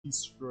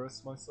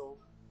de-stress myself.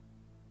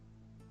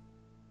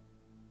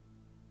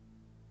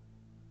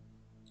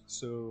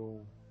 So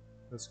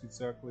that's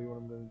exactly what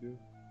I'm gonna do.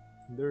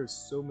 And there's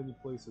so many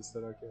places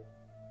that I can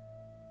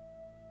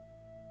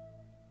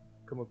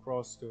come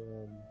across to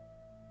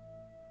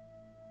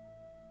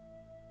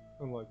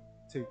and like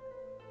take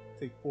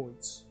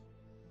points.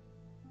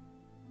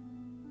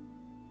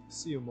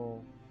 See them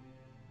all.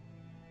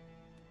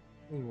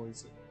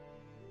 Anyways,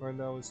 right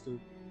now is to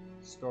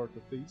start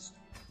the feast.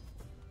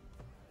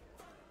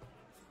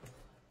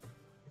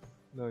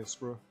 Nice,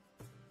 bro.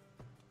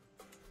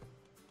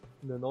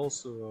 And then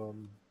also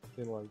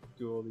can like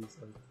do all these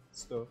like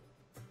stuff.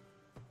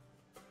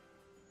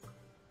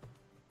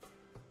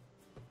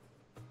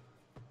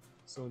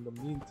 So in the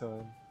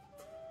meantime,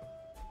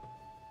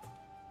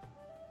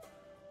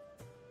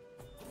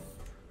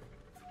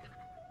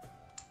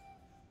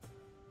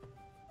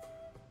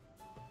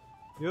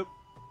 yep,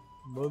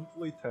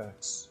 monthly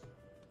tax.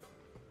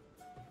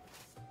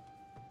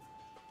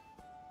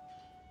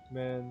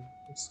 Man,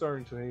 I'm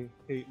starting to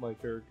hate my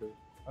character.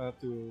 I have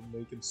to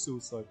make him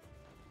suicide,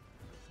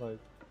 like,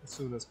 as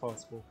soon as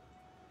possible.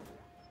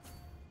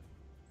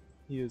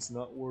 He is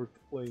not worth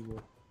playing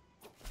with.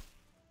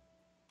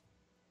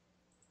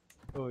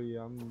 Oh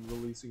yeah, I'm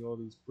releasing all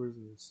these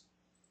prisoners.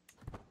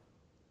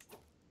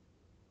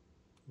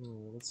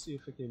 Oh, let's see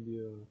if I can be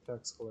a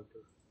tax collector.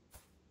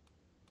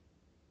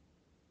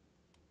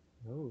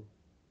 No.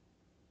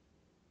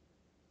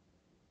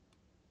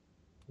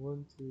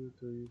 1, 2,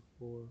 3,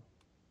 4,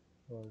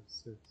 5,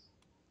 6.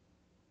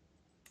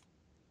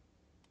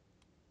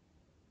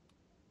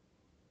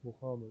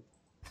 Muhammad.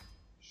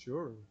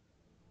 Sure.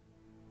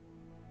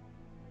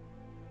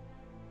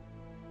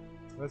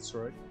 That's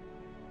right.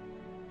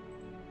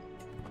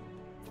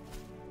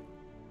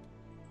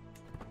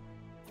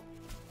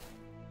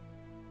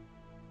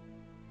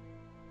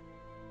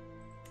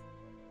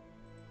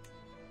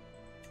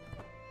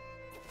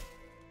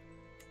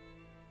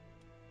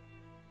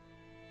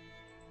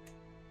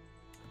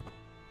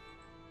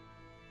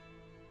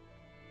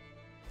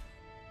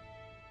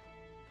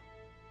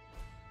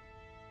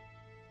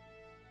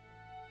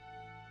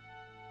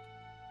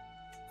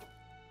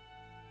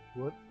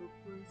 What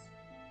purpose?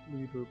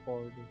 Leader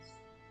Bardas.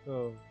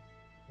 Oh,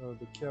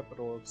 the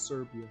capital of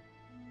Serbia.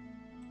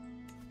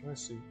 I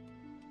see.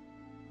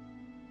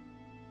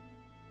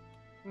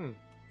 His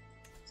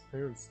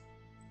parents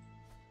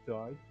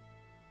died.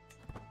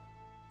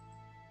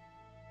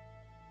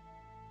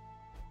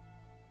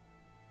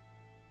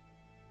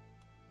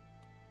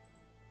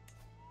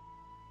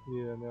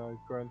 Yeah, now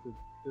I've granted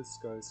this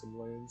guy some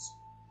lands.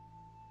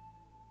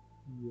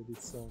 Yeah,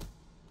 this son.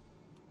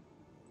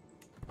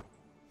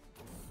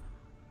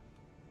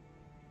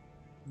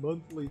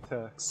 Monthly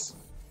tax.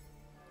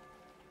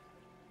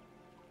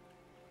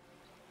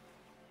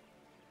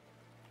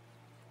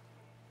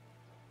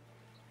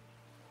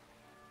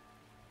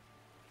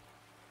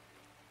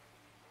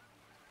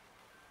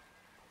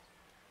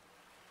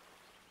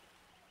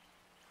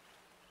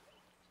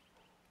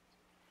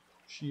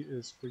 She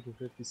is freaking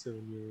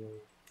 57-year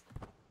old.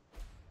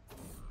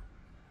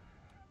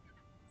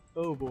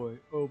 Oh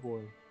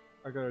boy.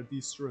 I gotta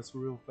de-stress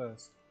real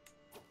fast.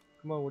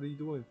 Come on, what are you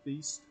doing,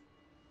 feast?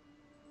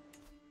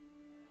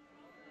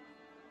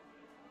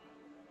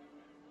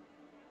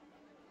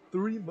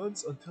 Three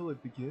months until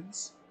it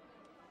begins?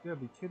 You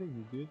gotta be kidding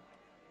me, dude.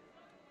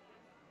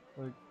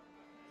 Like,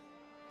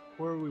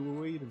 what are we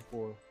waiting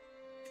for?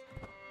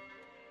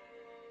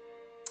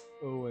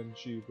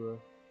 OMG, bro.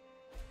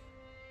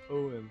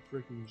 OM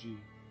freaking G.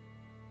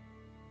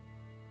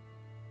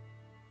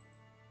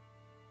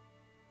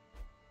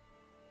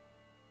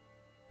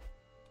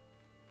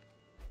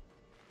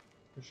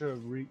 I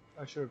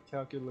should have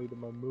calculated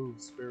my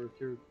moves very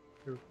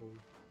carefully.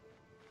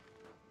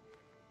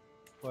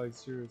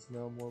 5-0 is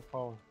now more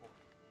powerful.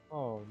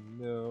 Oh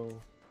no.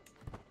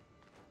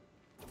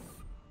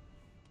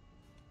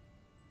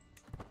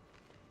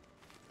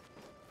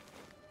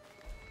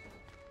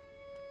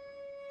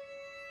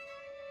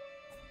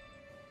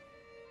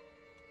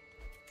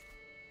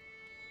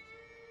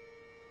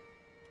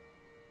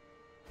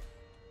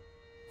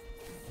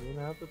 You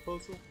wanna have the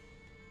puzzle?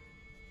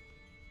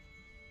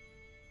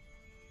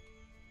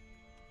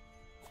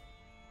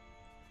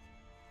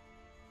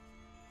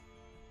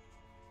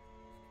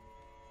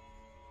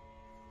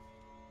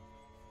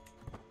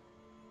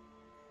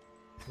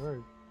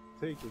 Alright,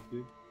 take it,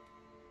 dude.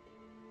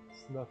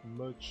 It's nothing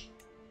much.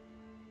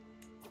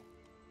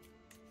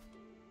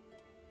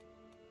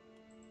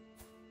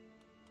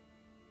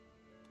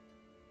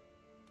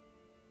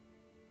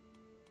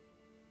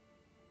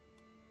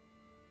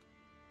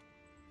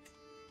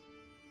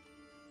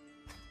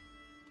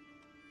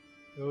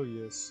 Oh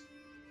yes.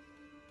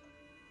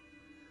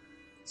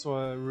 So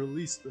I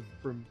released them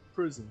from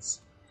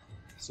prisons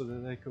so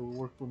that they could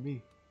work for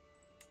me.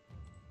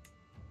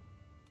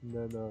 And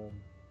then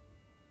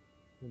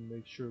and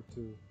make sure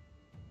to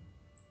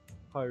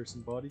hire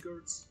some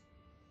bodyguards.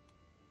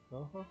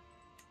 Uh-huh.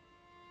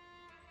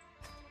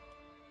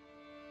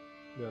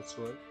 That's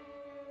right.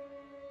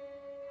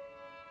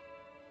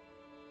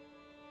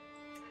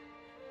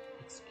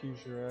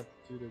 Executioner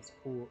aptitude is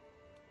poor.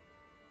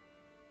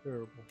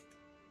 Terrible.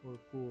 Or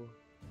poor.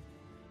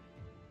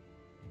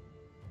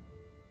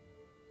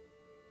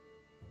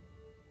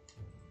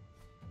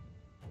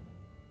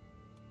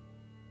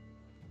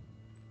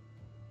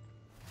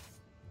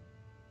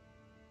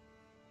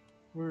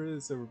 Where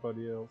is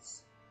everybody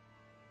else?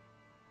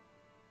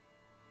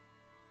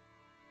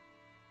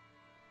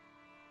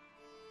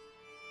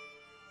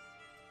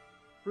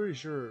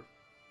 I'm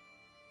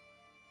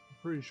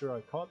pretty sure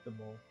I caught them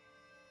all.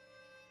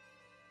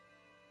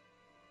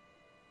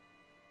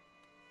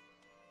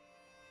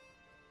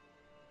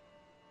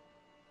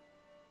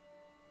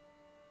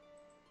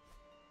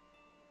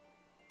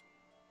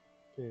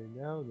 Okay,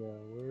 now,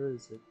 where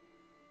is it?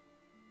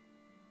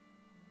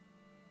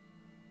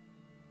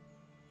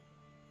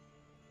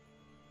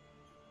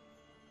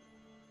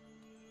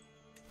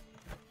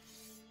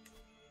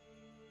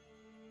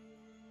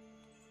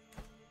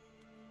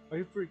 Are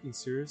you freaking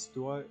serious?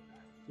 Do I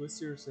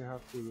seriously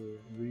have to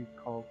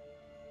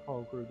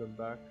conquer them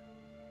back?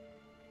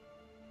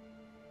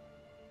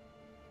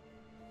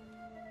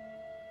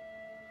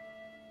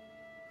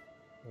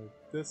 Like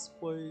this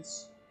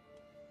place?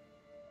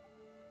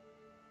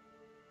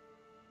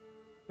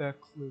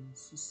 Becklin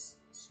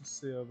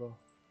Suseva.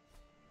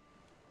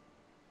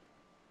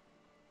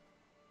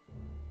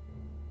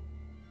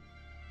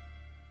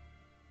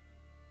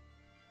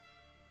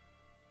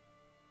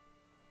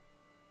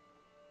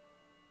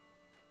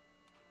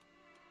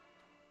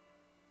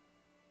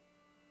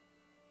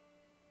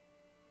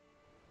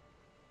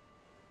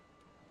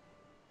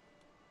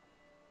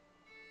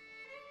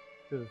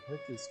 The heck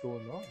is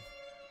going on?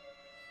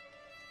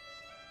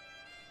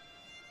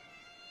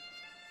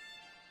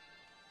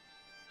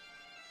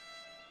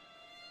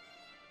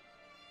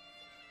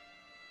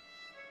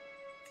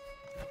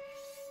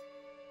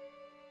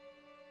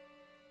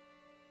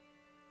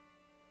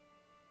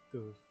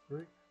 The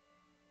frick?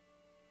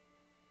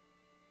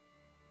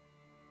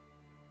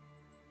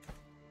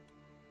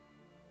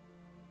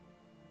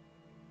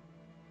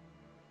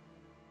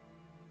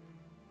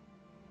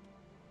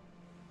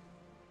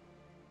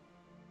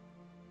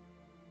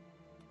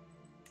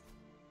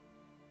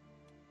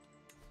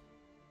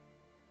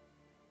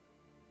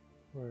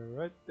 We're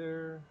right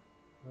there,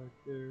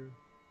 and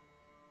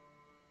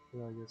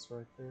I guess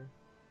right there.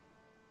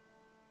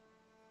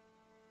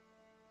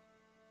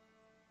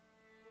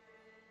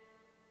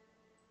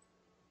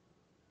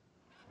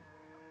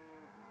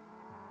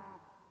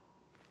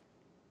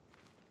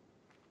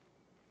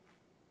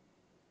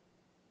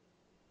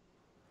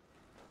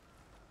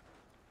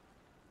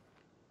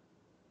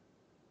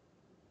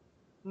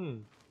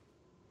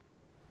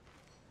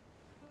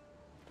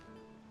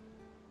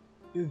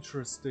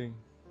 Interesting.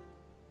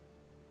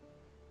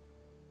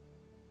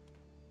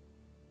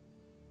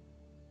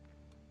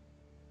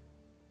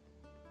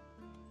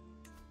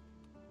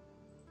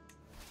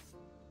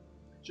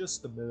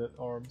 Just a minute,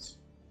 Arms.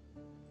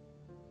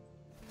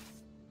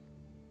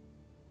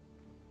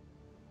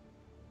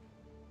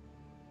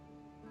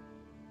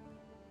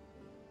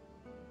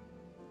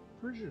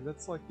 Pretty sure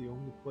that's like the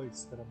only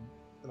place that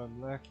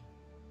I'm lacking.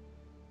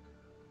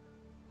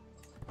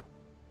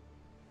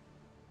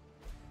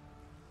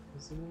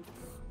 Isn't it?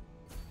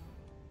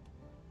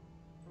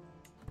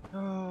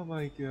 Oh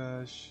my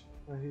gosh,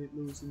 I hate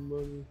losing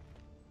money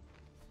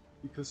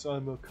because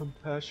I'm a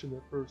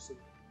compassionate person.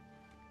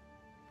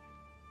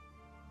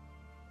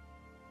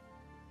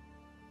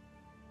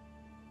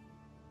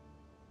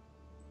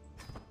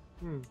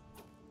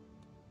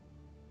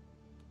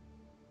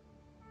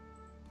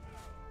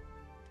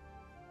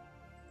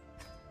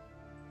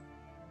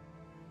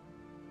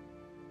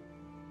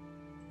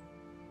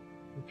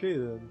 Okay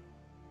then.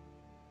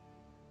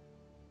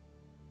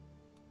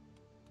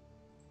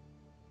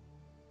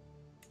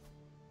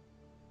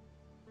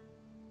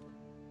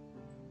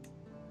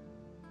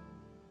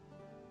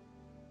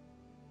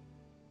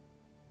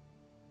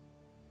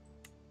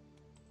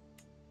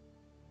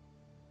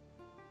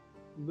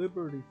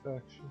 Liberty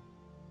faction.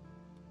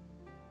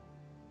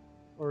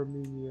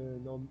 Armenia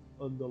and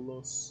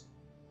Andalus.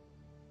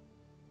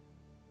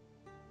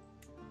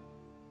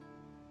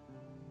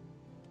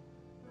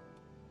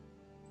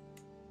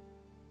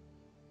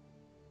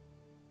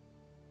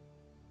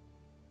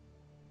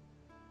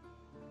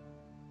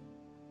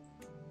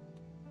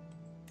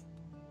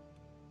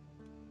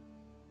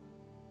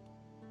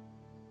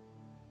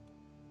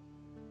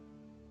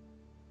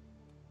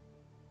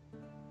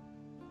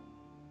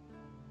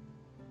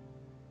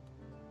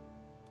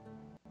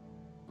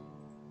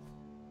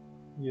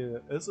 Yeah,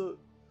 as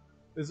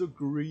a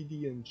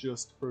greedy and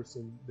just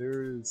person,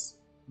 there is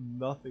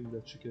nothing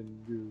that you can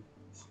do.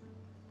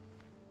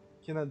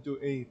 Cannot do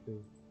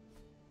anything.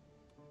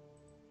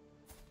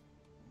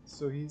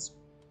 So he's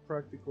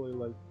practically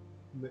like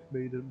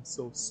made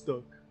himself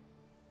stuck.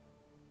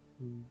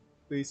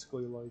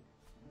 Basically like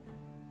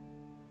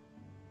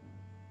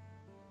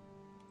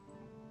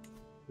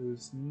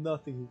there's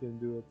nothing he can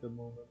do at the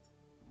moment.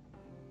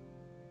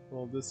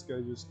 Well, this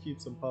guy just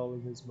keeps on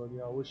piling his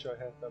money. I wish I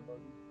had that money.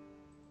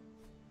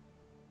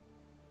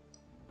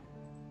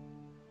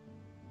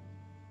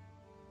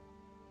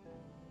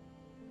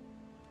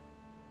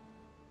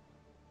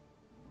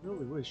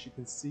 really wish you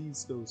can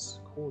seize those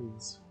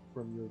coins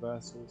from your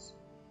vassals.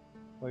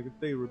 Like if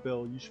they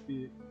rebel, you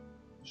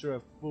should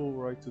have full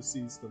right to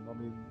seize them. I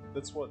mean,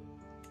 that's what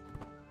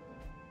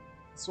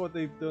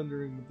they've done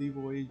during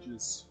medieval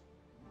ages.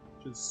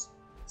 Just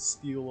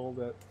steal all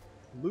that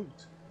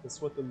loot.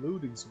 That's what the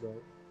looting's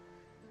about.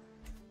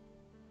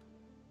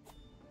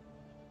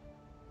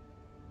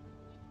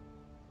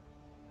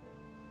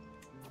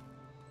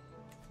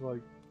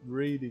 Like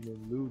raiding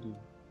and looting.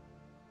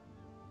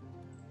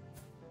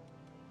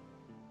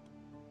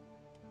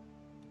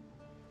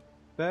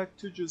 Back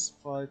to just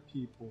 5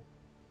 people.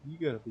 You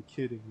gotta be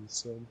kidding me,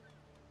 son.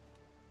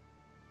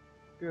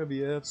 You gotta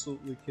be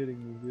absolutely kidding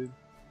me, dude.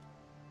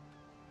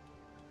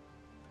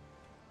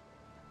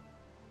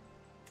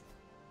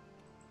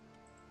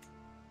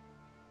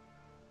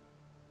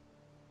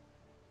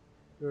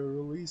 Gotta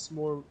release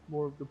more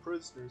of the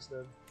prisoners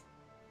then.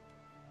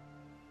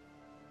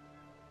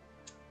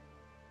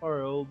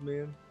 Alright, old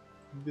man.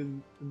 You've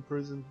been in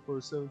prison for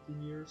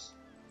 17 years.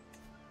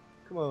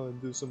 Come on,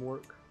 do some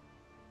work.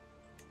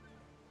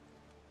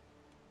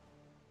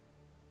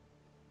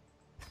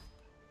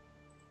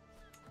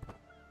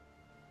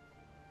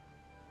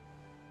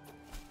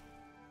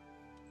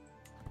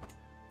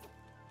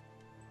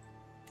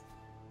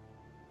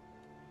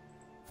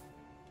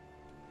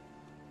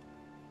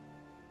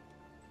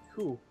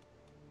 Cool.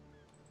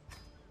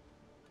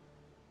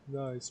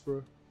 Nice,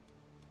 bro.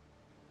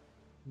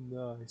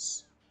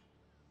 Nice.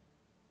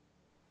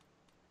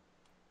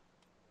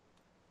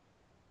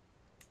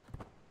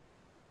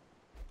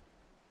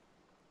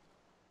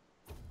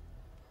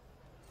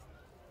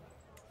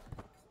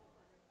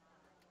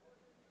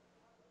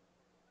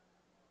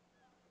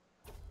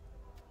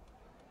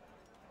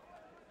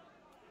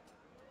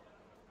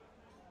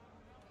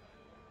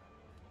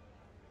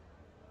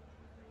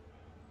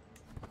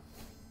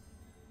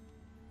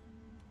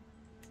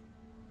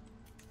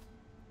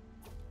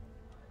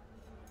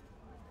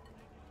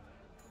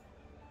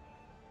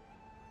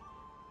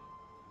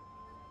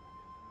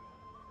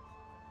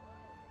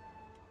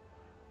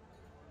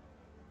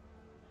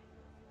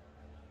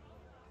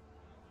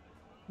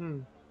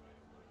 Hmm.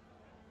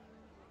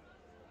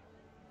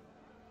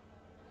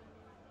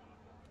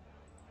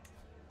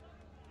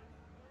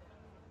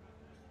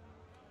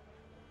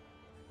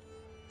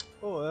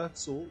 Oh,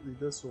 absolutely,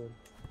 this one.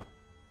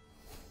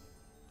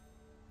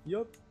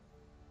 Yup.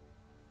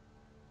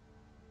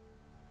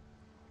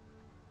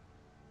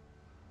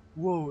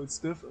 Whoa, it's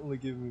definitely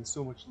giving me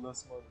so much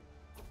less money.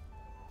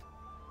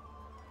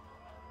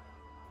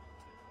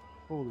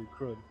 Holy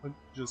crud,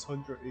 just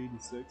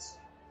 186?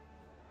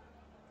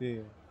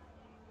 Damn.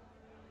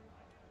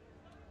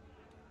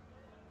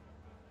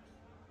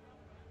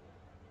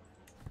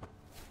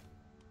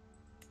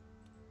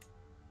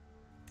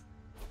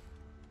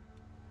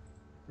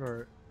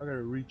 Alright, I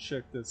gotta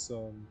recheck this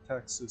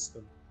tax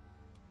system.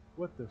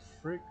 What the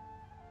frick?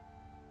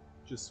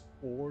 Just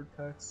 4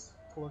 tax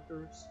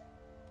collectors?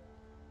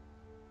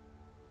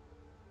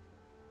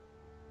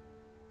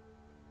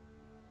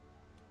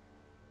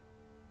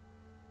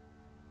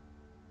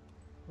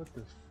 What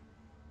the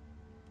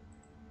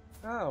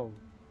Ow!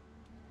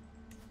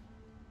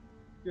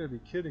 You gotta be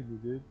kidding me,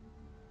 dude.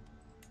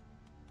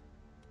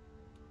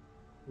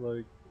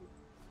 Like,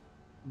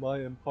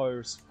 my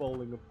empire's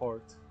falling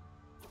apart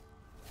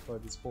by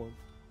this point.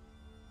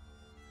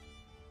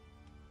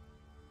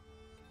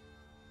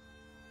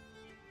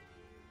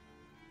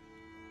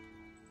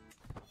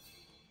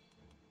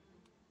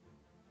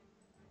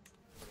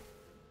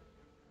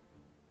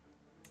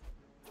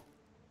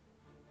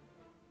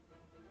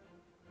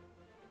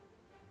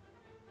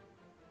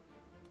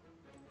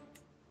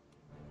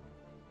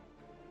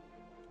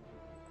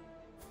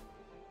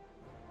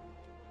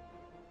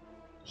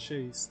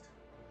 Chaste,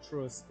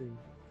 trusting,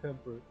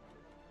 temperate.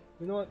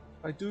 You know what?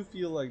 I do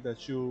feel like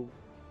that you'll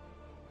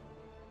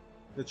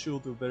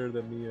do better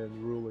than me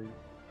in ruling.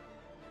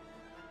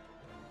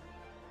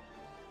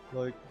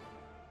 Like,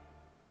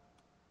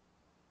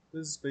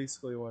 this is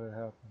basically what had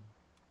happened.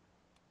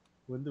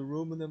 When the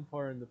Roman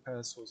Empire in the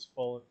past was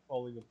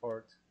falling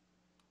apart,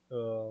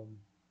 um,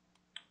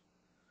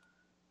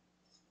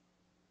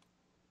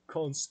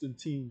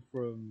 Constantine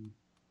from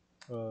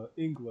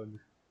England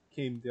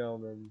came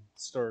down and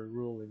started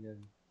ruling,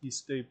 and he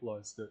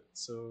stabilized it.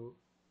 So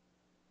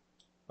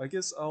I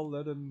guess I'll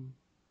let him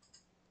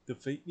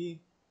defeat me.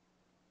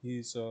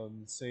 He's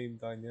same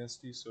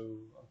dynasty, so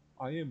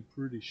I am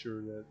pretty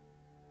sure that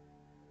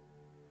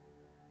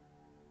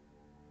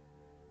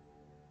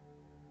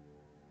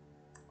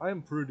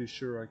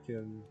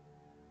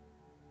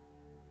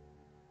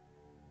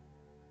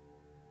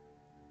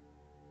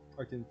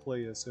I can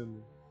play as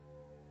him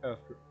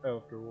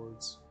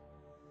afterwards.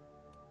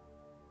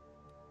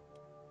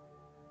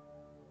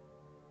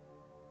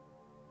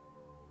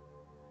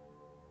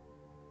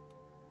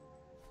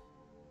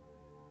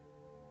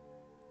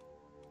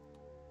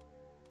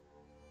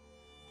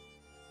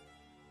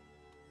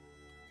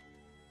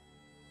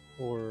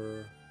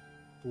 Or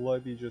will I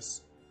be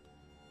just...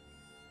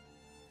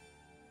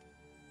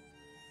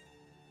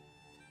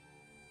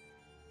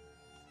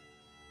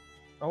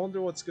 I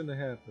wonder what's gonna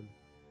happen.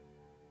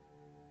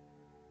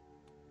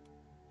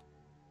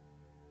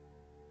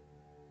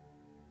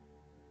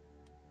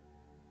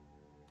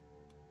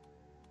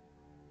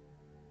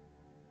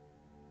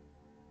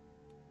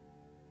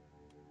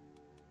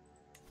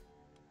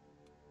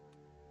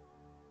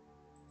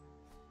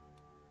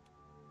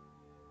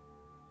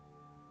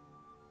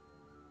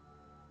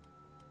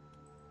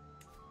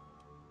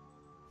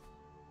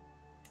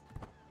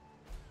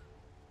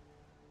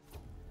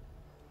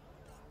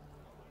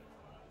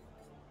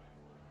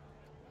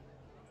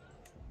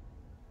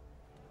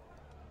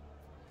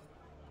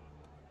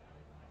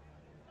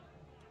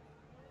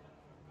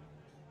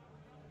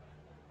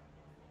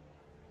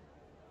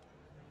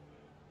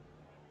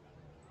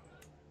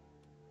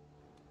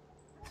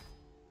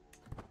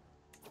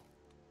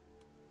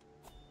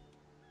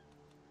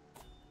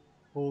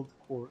 Hold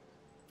court.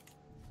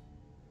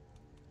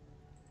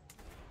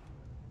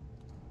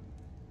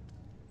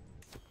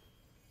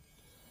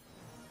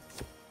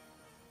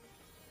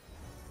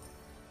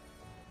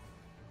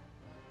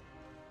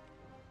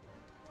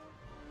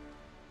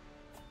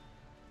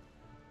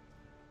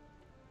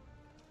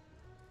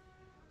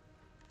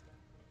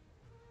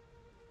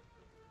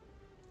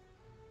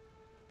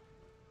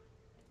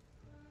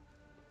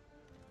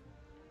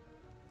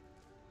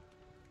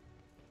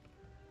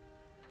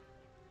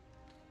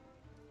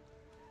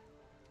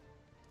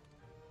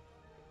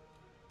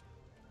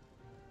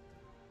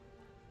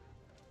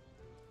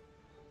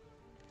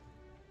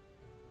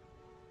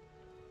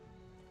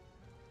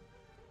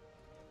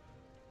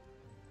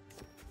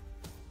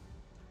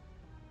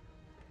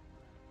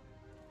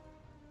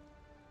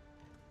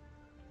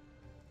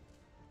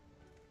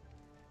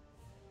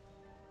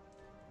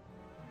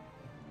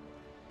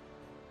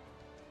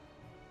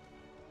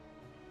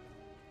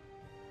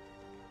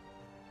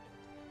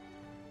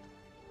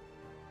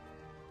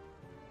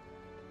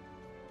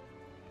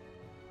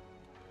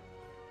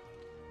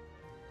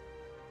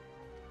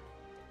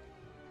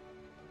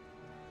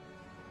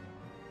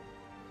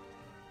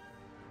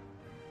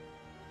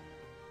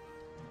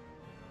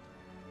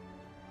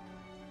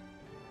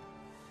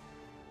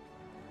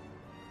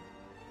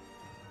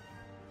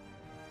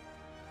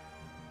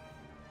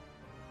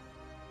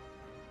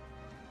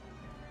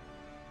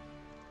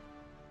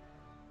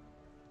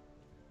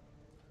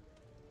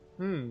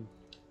 Hmm.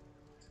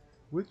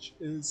 Which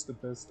is the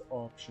best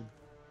option?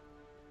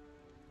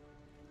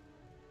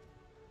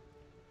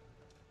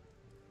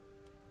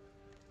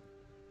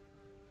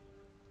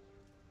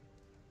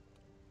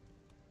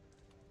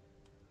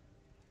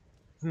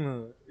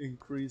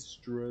 Increase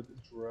dread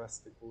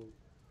drastically.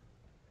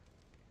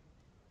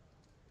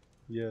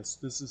 Yes,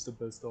 this is the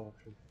best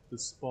option. The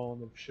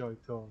spawn of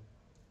Shaitan.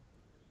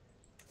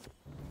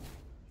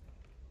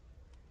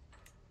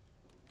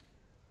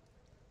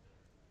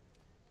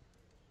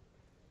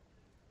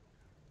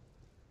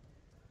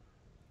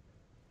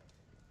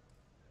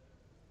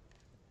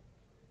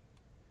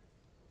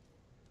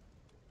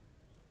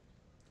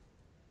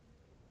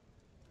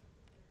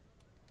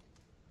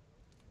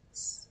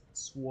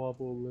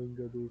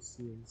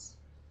 Swabolingadosians.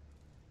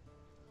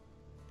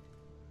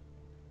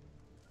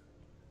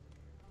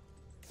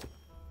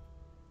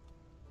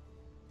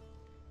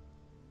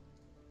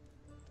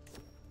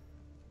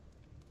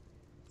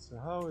 So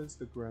how is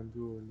the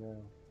grandeur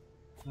now?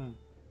 Hmm.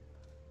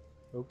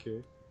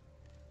 Okay.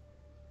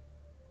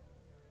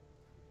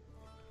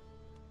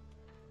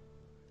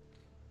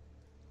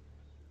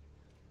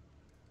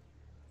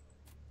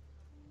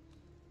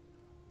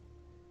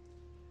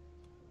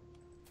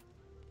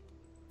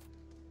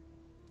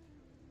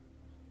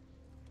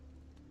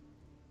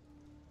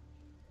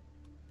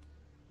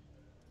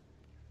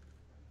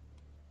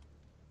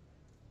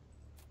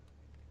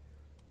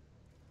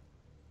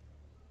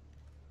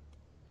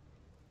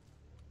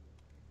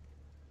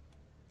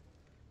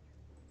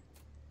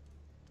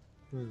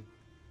 Hmm.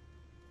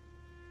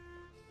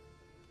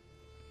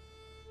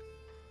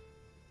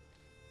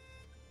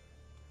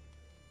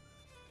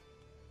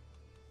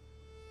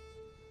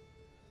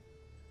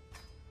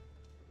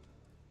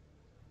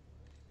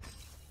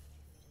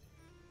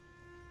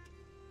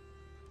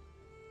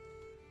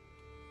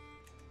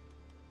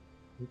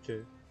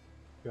 Okay.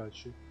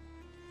 Gotcha.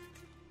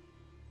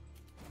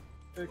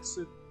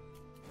 Exit.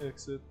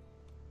 Exit.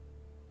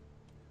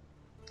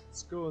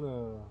 Let's go on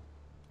a.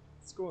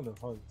 Let's go on a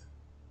hunt.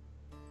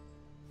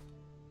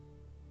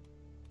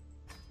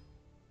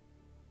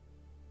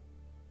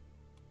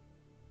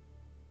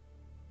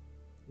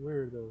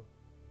 Where though?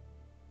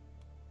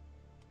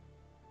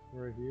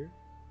 Right here?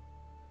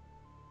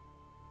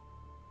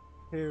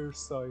 Hair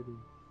siding.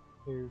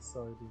 Hair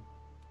siding.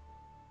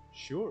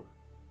 Sure.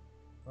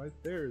 Right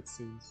there it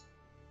seems.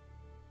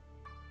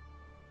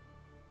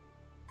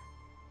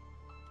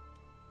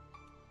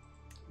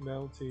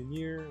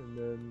 Mountaineer and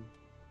then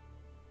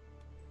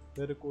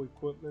medical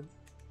equipment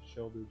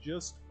shall do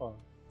just fine.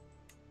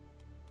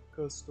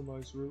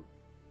 Customize route.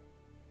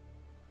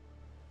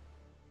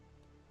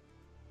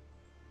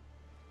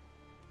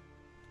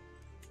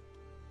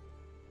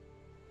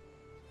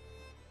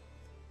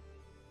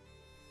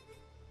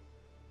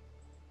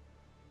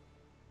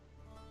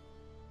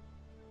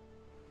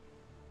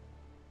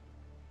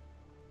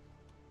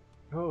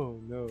 Oh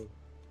no.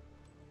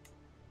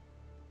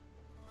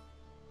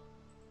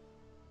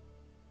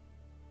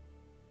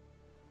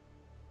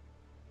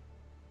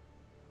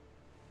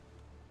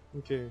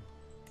 Okay,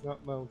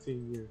 not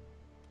mounting you.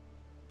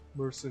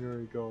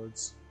 Mercenary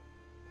guards.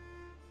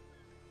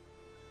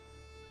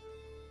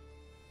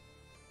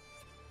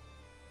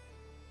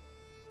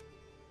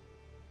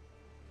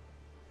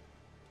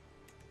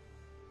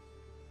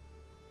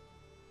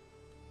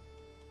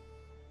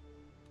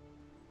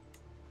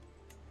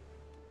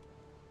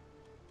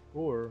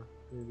 Or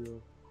maybe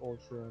a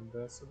culture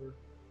ambassador.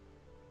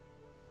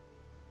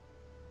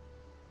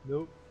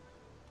 Nope.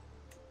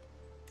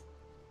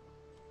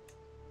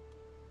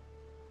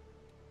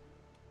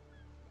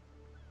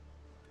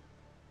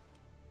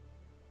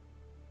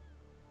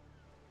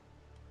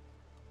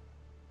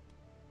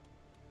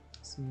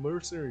 Some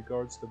mercenary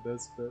guards the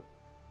best bet.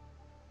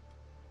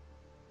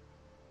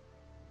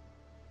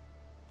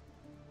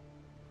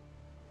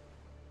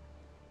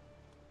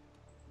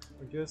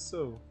 I guess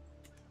so.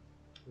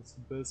 That's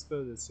the best bet,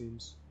 it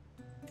seems.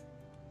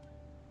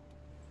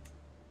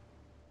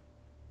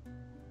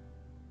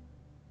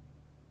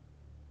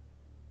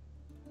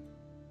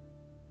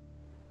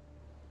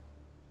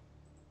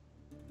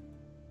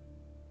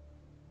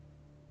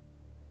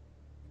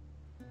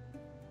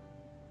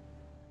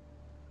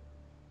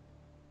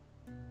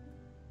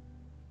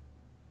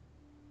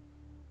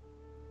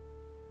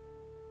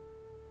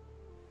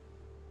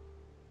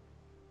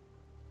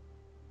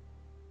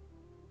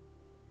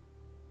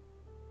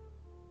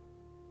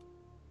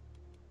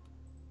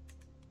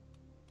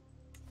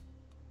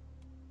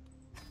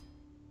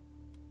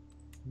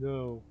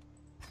 No,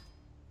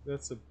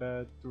 that's a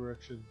bad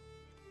direction.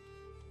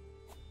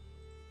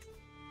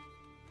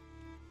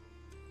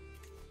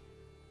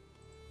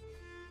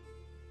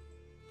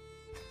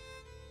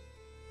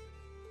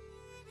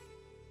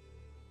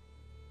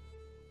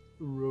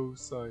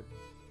 Roadside.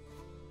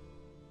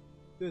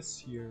 This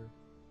here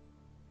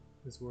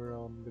is where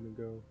I'm gonna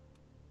go.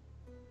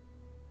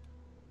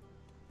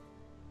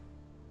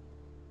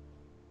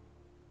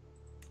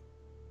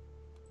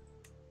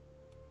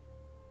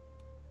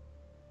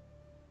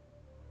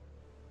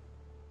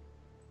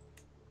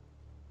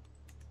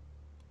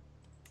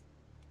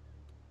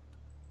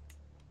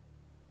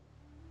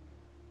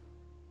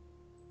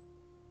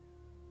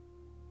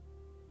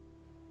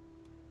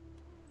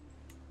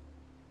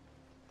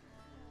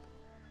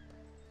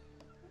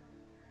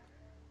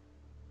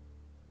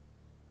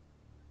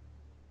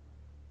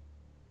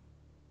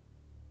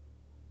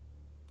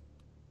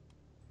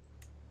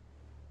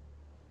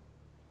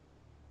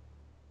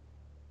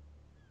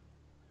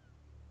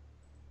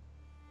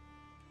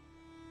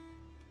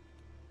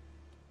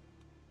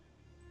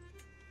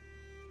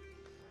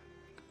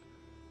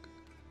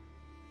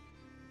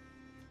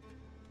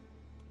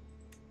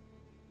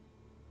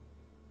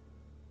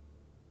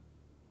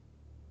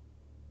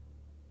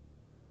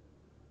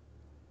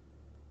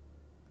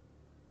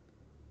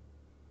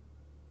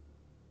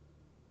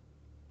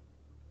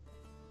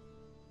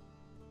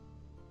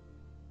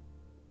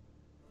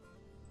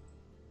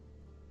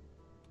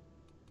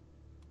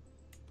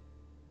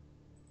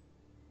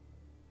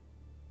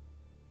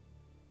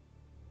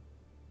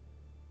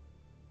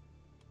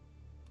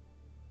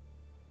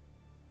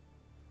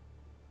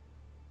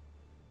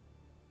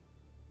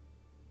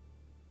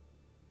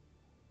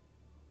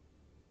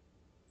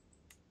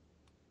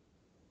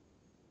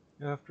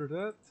 After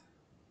that,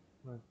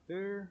 right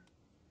there.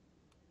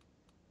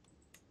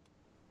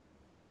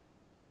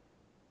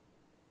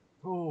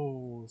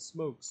 Oh,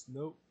 smokes.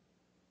 Nope.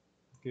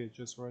 Okay,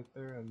 just right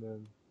there, and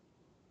then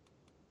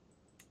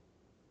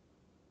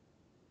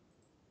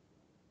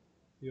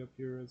you up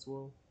here as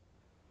well.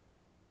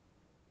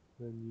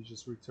 Then you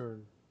just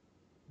return.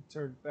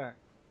 Return back.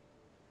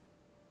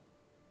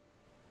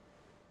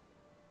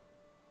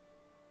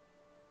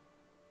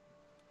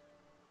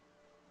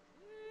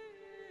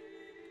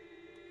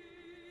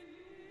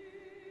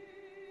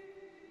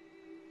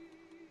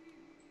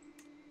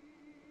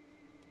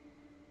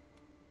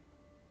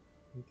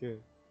 Okay,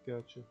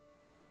 gotcha.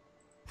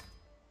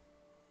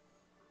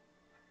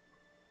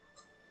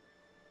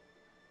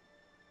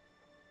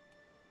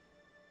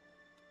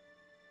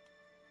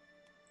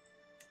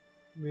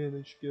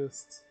 Manage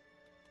guests.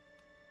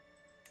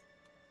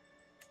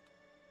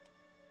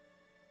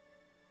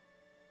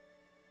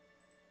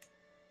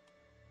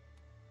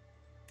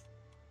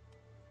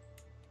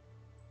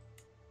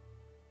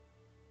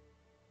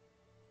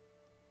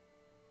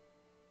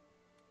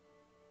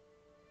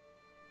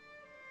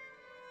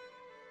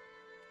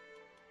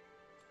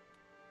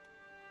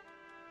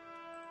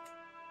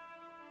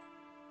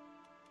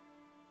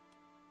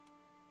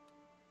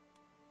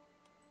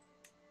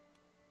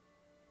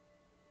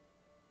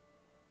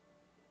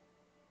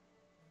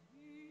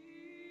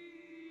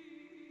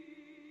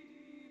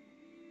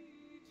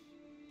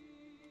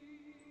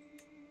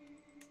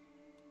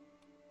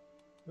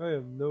 I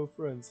have no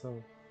friends, huh?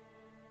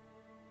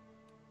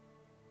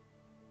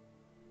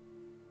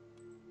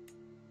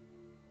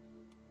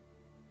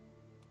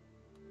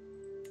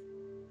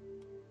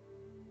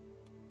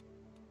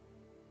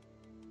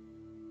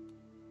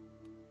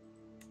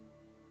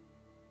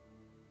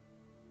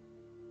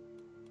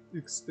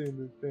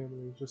 extended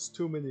family. Just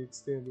too many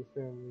extended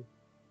family.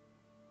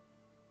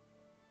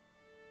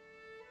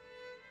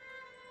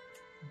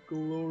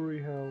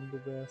 Glory Hound the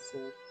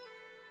Vassal.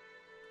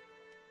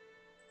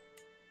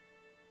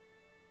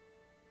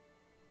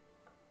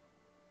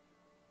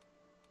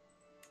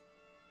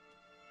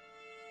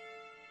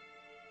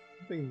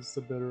 I think it's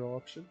a better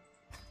option.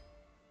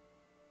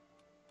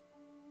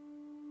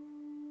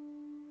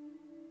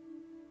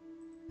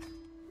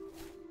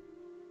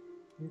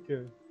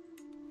 Okay.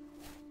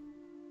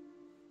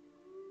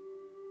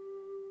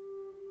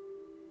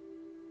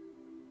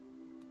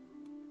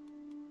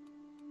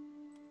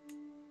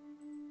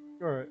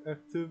 Alright,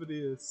 activity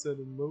is set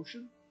in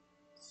motion.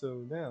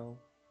 So now,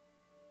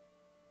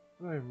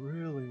 what I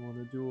really want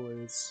to do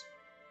is...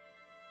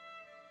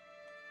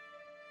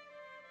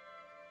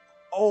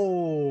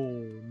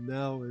 Oh,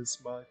 now is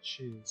my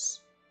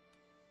chance.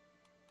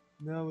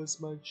 Now is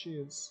my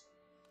chance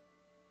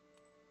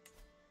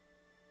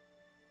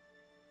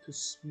to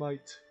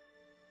smite.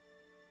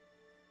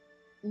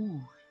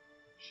 Ooh,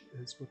 she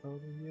is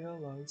without any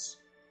allies.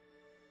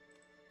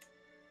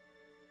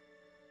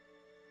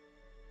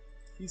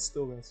 He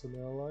still got some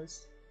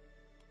allies.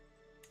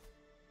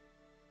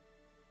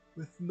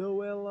 With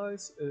no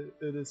allies,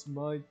 it is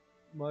my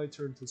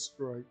turn to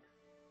strike.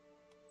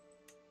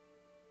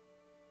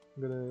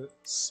 I'm gonna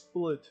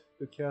split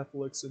the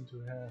Catholics into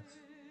half.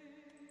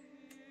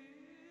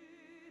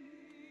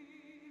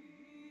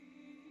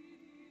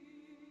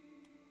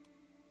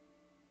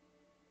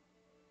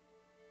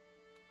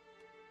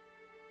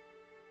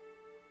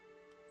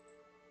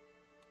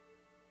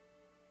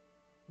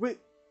 Wait!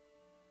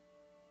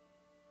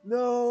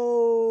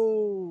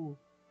 No!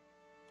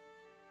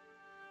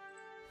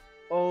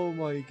 Oh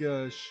my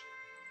gosh.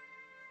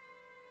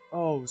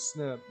 Oh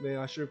snap, man,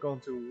 I should have gone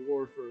to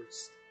war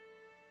first.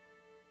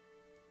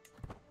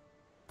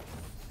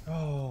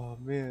 Oh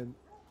man.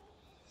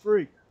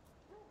 Freak.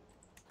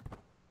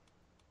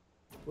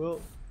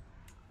 Well.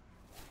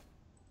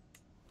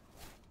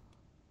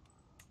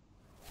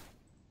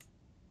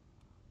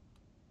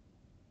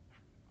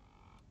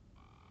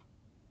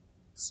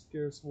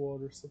 Scarce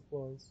water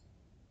supplies.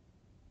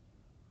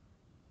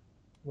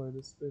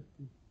 Minus 50.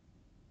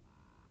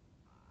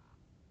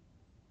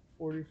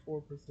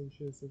 44%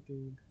 chance of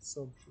gaining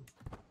consumption.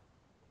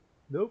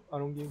 Nope, I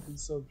don't gain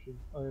consumption.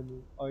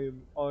 I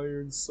am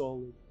iron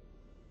solid.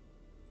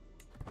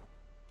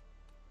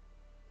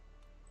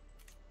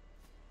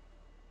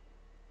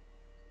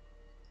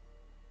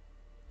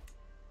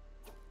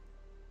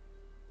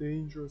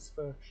 Dangerous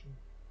faction.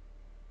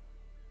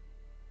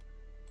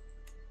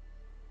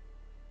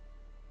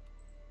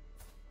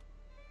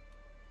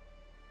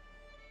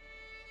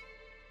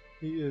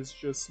 He is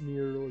just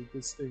merely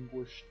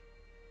distinguished.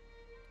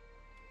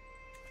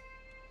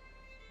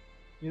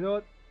 You know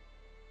what?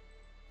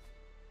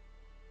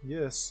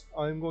 Yes,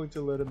 I'm going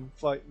to let him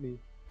fight me.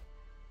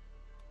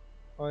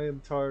 I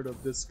am tired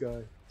of this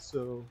guy,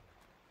 so...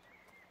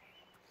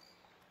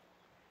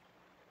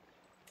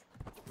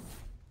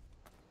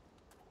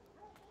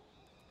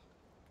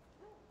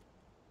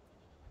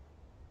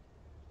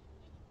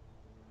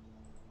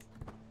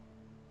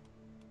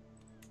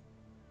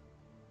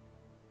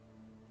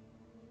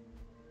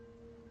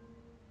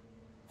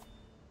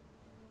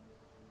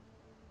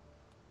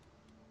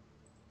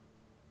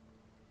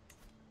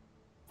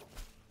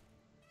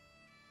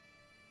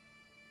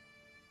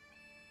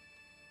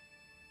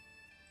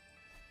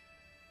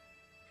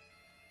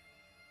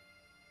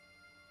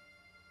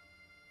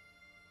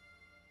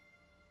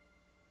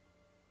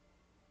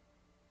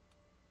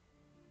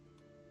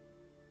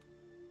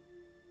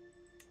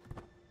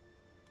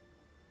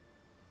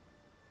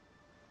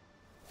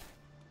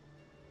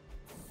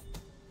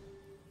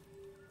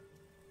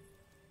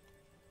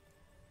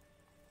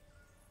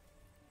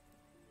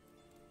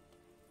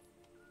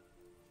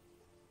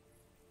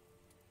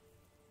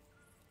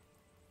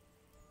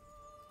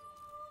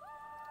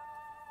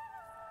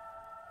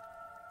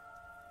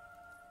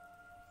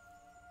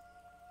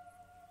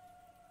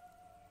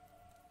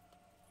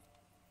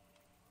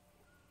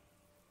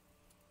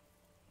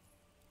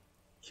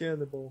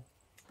 Cannibal.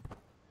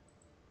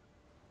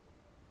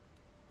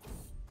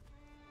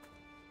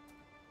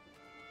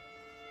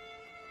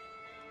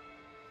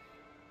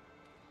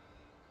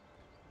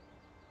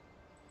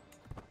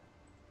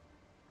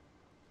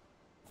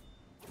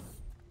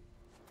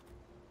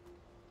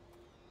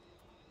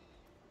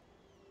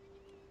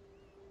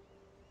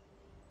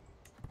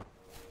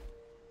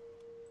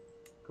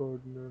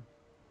 Gardener.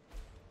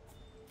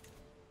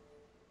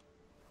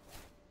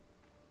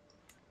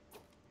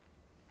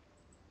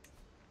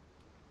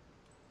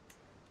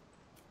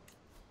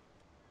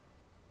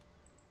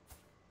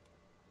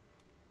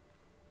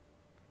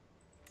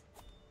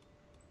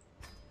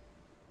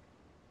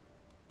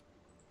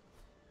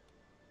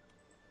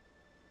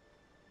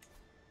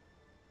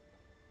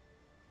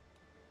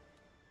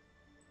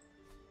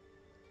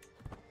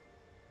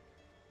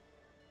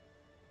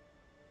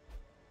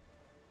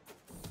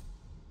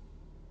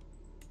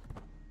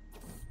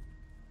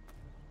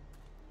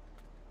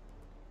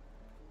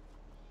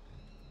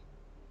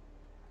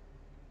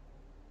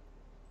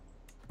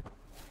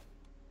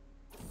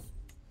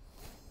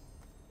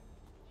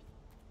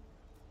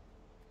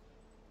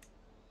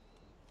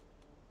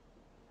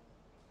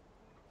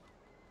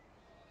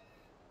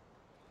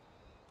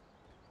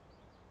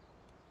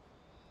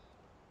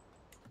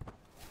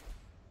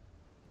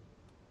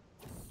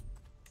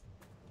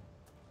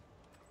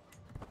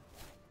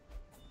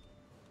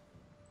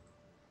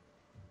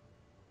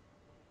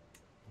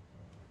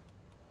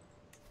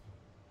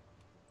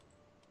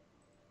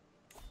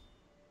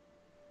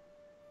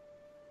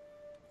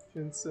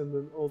 Can send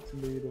an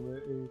ultimatum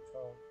at any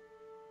time.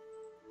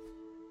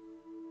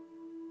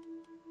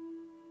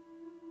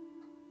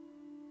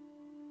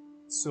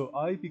 So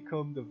I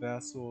become the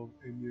vassal of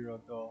Emir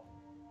Adal.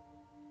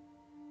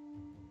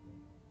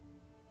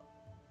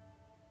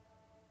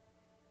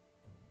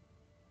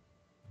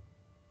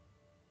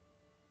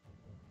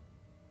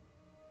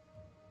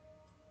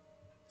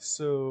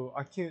 So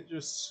I can't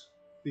just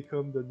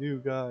become the new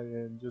guy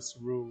and just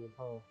rule him,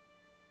 huh?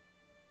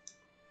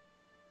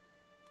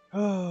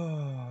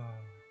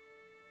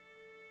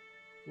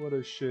 What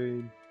a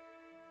shame.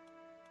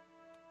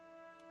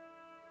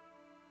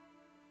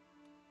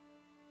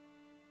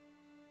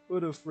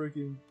 What a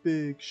freaking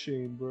big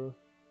shame, bro.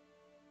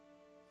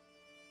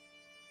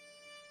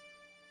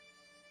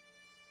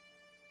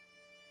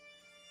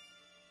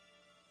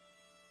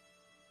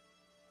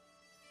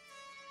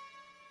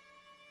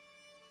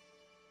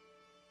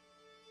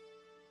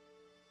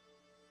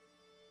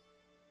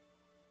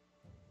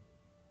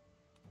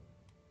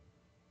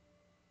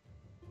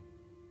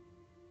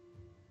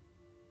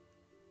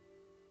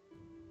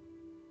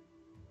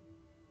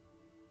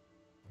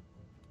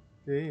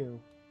 Damn.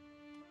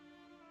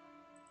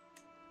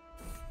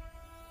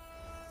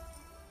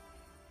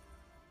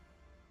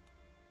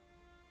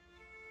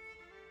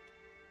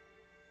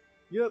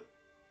 Yep,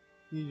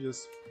 he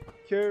just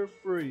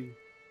carefree.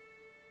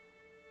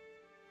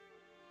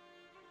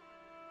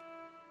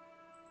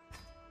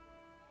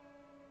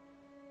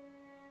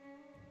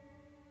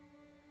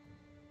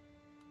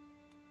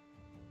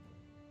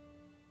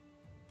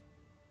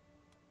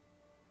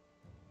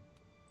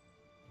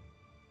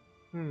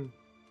 Hmm.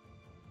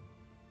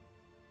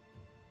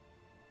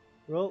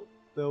 Well,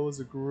 that was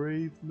a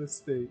grave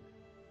mistake.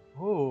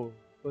 Oh,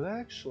 but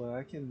actually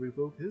I can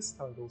revoke his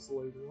titles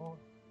later on.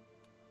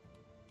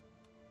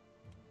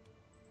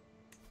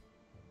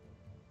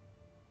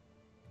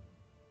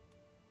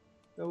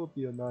 That would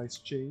be a nice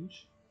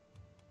change.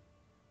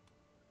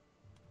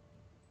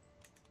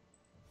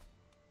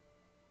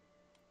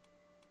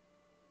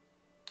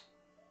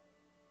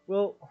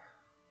 Well,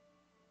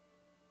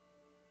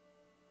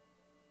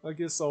 I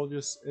guess I'll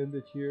just end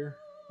it here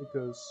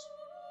because,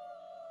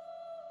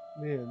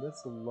 man,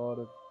 that's a lot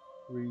of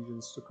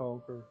regions to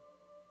conquer.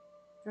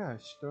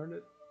 Gosh darn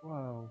it!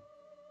 Wow.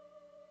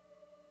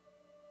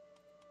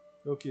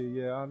 Okay,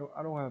 yeah,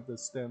 I don't have the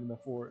stamina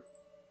for it.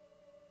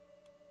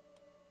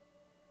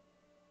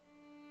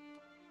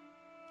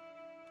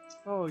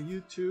 Oh, you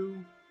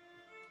too,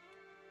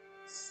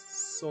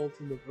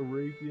 Sultan of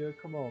Arabia.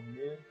 Come on,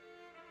 man.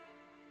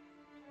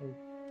 Like,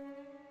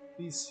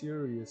 be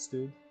serious,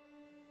 dude.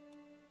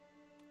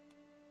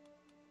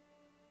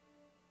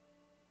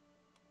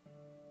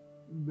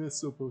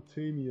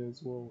 Mesopotamia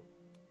as well.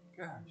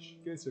 Gosh,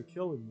 you guys are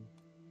killing me.